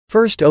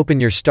First, open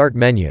your Start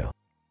menu.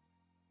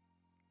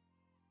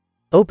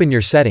 Open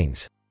your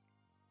settings.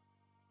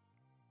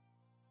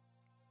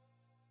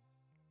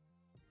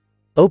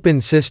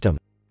 Open System.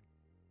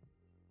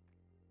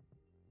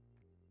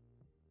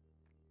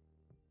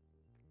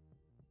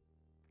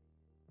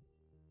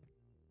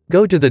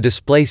 Go to the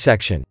Display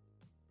section.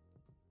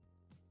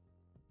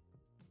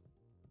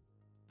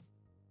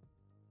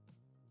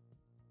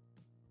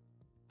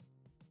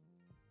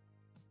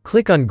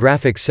 Click on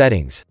Graphics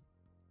Settings.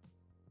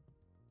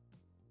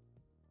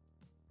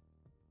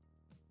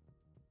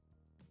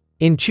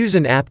 In Choose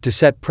an App to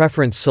set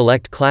preference,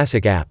 select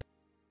Classic App.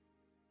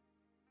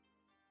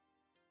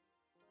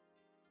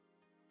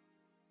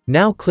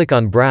 Now click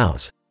on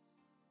Browse.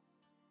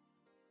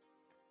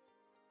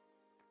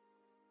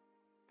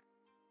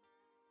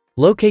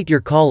 Locate your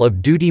Call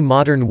of Duty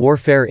Modern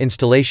Warfare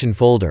installation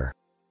folder.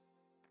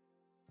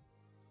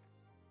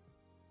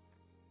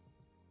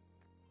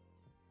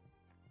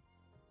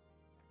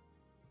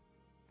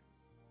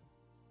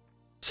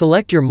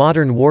 Select your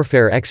Modern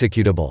Warfare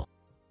executable.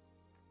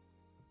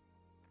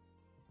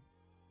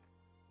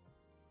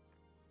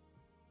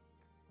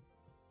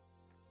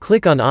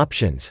 Click on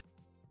Options.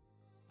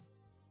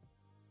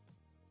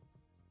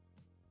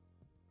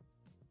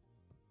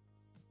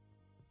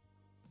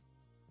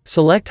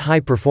 Select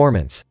High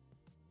Performance.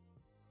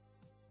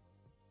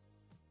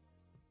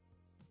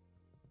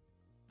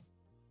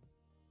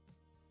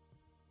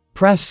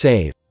 Press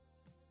Save.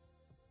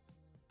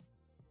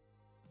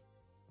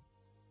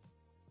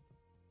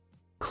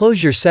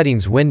 Close your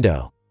settings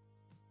window.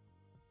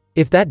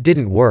 If that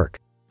didn't work,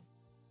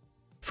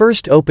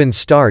 first open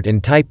Start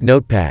and type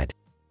Notepad.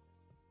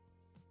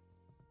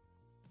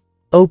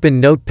 Open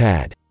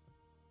Notepad.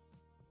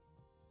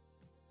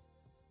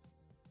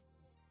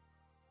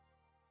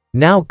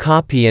 Now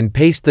copy and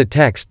paste the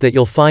text that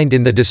you'll find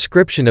in the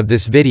description of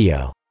this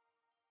video.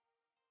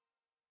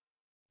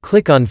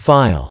 Click on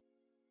File.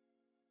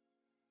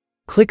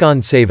 Click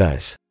on Save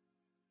As.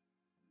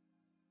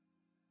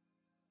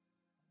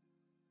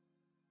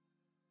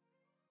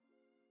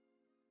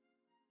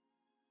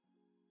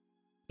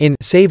 In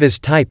Save As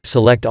type,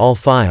 select All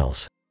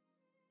Files.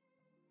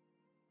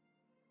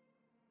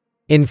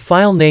 In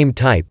File Name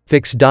type,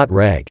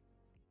 fix.reg.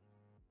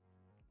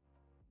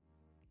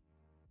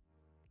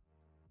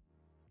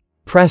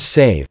 Press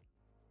Save.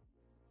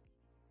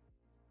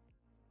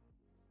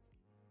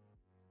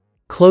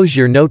 Close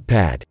your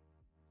Notepad.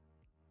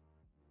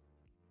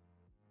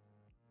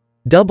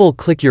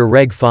 Double-click your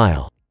reg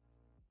file.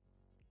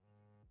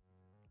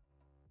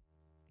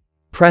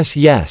 Press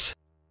Yes.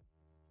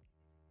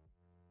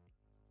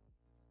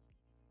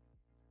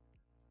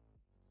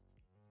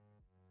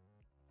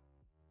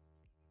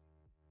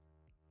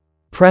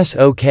 Press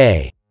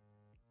OK.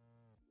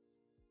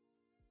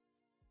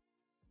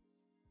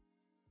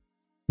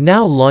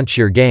 Now launch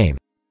your game.